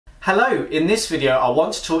Hello, in this video I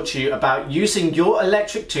want to talk to you about using your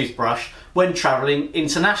electric toothbrush when travelling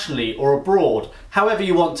internationally or abroad, however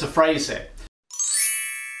you want to phrase it.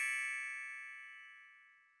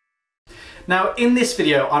 Now in this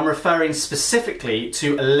video I'm referring specifically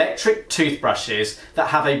to electric toothbrushes that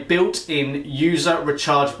have a built-in user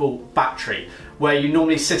rechargeable battery, where you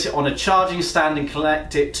normally sit it on a charging stand and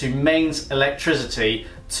connect it to mains electricity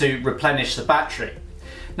to replenish the battery.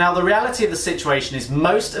 Now the reality of the situation is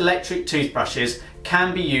most electric toothbrushes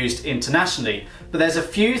can be used internationally, but there's a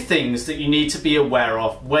few things that you need to be aware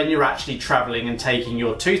of when you're actually travelling and taking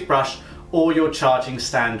your toothbrush or your charging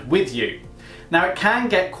stand with you. Now it can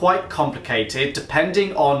get quite complicated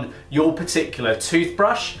depending on your particular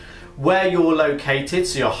toothbrush, where you're located,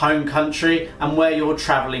 so your home country, and where you're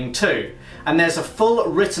travelling to. And there's a full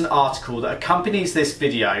written article that accompanies this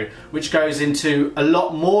video which goes into a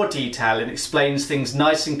lot more detail and explains things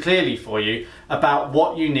nice and clearly for you about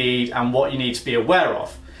what you need and what you need to be aware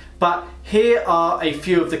of. But here are a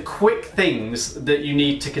few of the quick things that you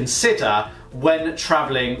need to consider when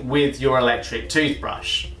travelling with your electric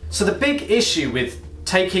toothbrush. So the big issue with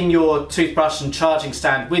taking your toothbrush and charging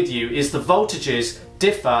stand with you is the voltages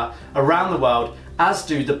differ around the world, as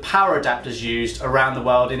do the power adapters used around the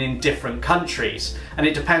world and in different countries. And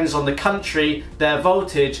it depends on the country, their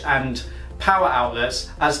voltage and power outlets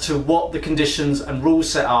as to what the conditions and rules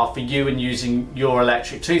set are for you and using your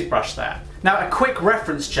electric toothbrush there. Now a quick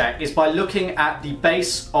reference check is by looking at the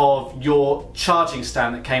base of your charging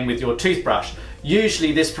stand that came with your toothbrush.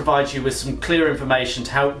 Usually this provides you with some clear information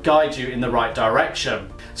to help guide you in the right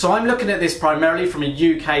direction. So I'm looking at this primarily from a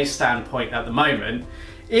UK standpoint at the moment.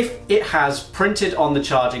 If it has printed on the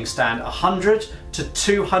charging stand 100 to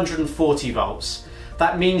 240 volts,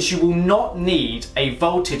 that means you will not need a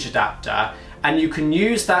voltage adapter and you can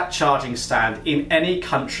use that charging stand in any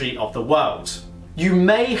country of the world. You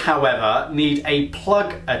may, however, need a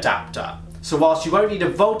plug adapter. So whilst you won't need a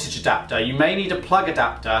voltage adapter, you may need a plug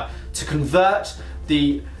adapter to convert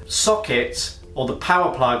the socket or the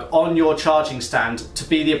power plug on your charging stand to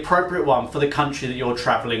be the appropriate one for the country that you're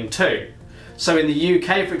travelling to. So in the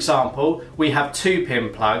UK, for example, we have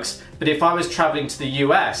 2-pin plugs, but if I was travelling to the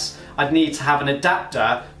US, I'd need to have an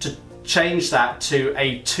adapter to change that to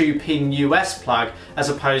a 2-pin US plug as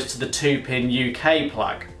opposed to the 2-pin UK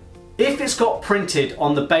plug. If it's got printed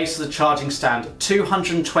on the base of the charging stand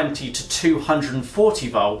 220 to 240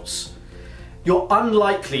 volts, you're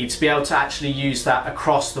unlikely to be able to actually use that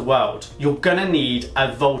across the world. You're gonna need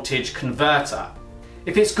a voltage converter.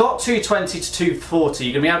 If it's got 220 to 240,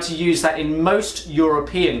 you're going to be able to use that in most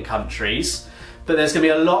European countries, but there's going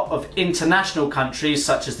to be a lot of international countries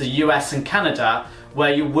such as the US and Canada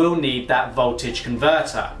where you will need that voltage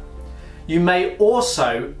converter. You may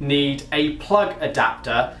also need a plug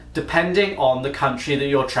adapter depending on the country that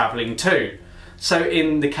you're travelling to. So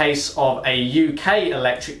in the case of a UK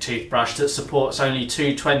electric toothbrush that supports only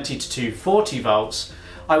 220 to 240 volts,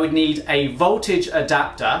 I would need a voltage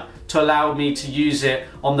adapter to allow me to use it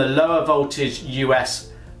on the lower voltage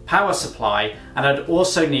US power supply, and I'd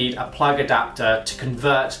also need a plug adapter to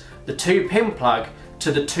convert the 2-pin plug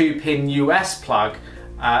to the 2-pin US plug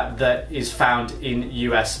that is found in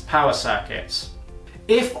US power circuits.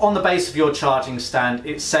 If on the base of your charging stand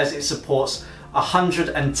it says it supports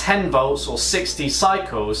 110 volts or 60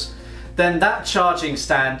 cycles, then that charging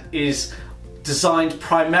stand is designed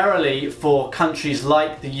primarily for countries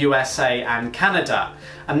like the USA and Canada.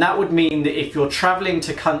 And that would mean that if you're travelling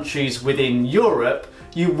to countries within Europe,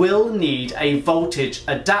 you will need a voltage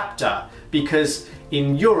adapter, because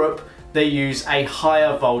in Europe they use a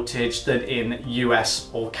higher voltage than in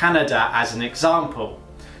US or Canada as an example.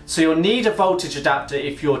 So you'll need a voltage adapter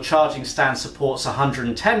if your charging stand supports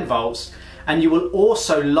 110 volts, and you will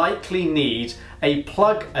also likely need a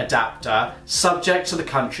plug adapter subject to the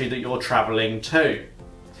country that you're travelling to.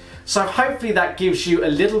 So hopefully that gives you a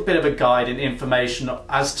little bit of a guide and information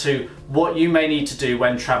as to what you may need to do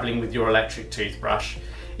when travelling with your electric toothbrush.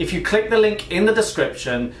 If you click the link in the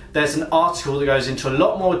description, there's an article that goes into a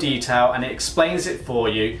lot more detail and it explains it for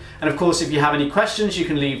you. And of course, if you have any questions, you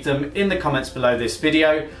can leave them in the comments below this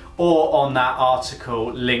video or on that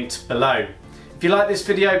article linked below. If you like this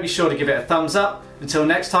video, be sure to give it a thumbs up. Until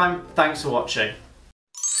next time, thanks for watching.